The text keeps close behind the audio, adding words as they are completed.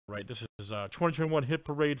Right, this is 2021 Hit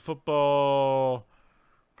Parade Football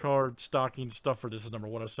Card Stocking Stuffer. This is number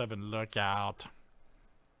 107. Look out.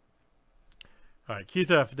 All right,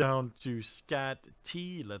 Keith F down to Scott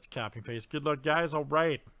T. Let's copy and paste. Good luck, guys. All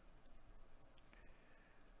right.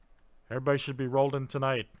 Everybody should be rolling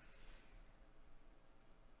tonight.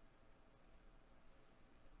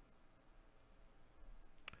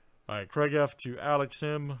 All right, Craig F to Alex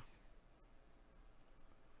M.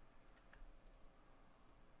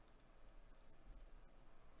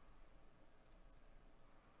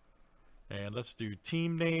 And let's do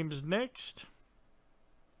team names next.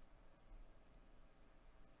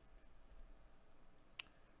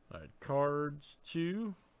 All right, cards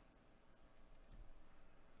to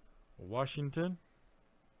Washington.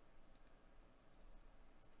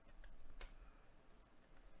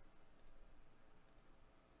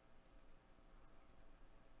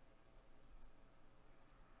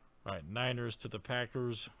 All right, Niners to the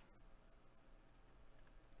Packers.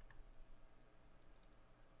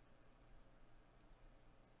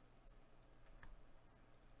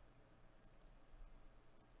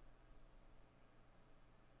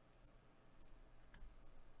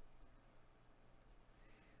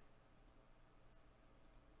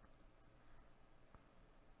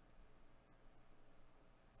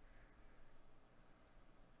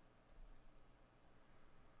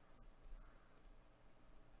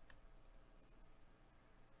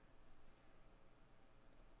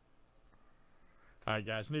 All right,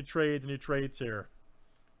 guys, new trades here.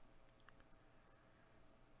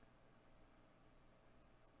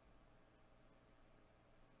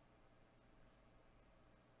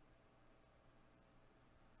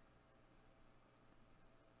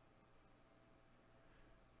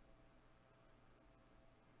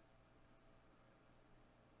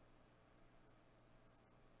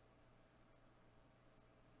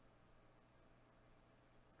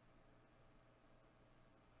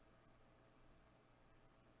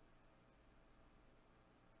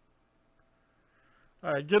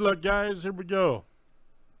 All right, good luck, guys. Here we go.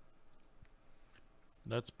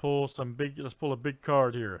 Let's pull a big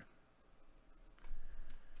card here.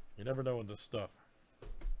 You never know with this stuff.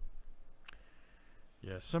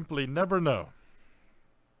 You simply never know.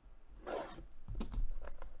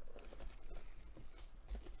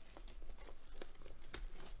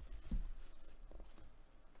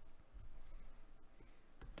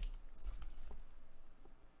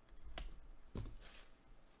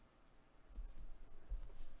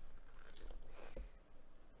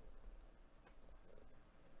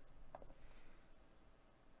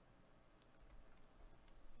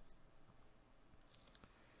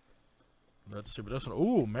 Let's see what this one.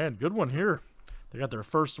 Oh man, good one here. They got their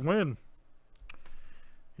first win.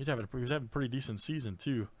 He was having a pretty decent season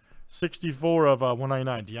too. 64 of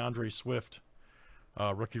 199. DeAndre Swift,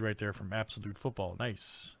 rookie right there from Absolute Football.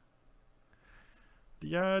 Nice.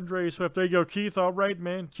 DeAndre Swift. There you go, Keith. All right,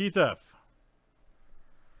 man. Keith F.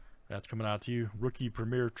 That's coming out to you. Rookie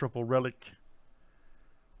Premier Triple Relic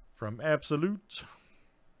from Absolute.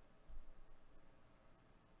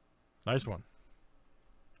 Nice one.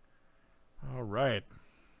 All right.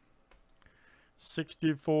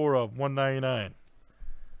 64 of 199.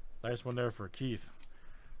 Nice one there for Keith.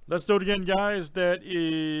 Let's do it again, guys. That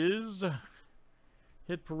is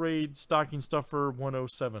Hit Parade Stocking Stuffer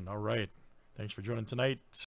 107. All right. Thanks for joining tonight.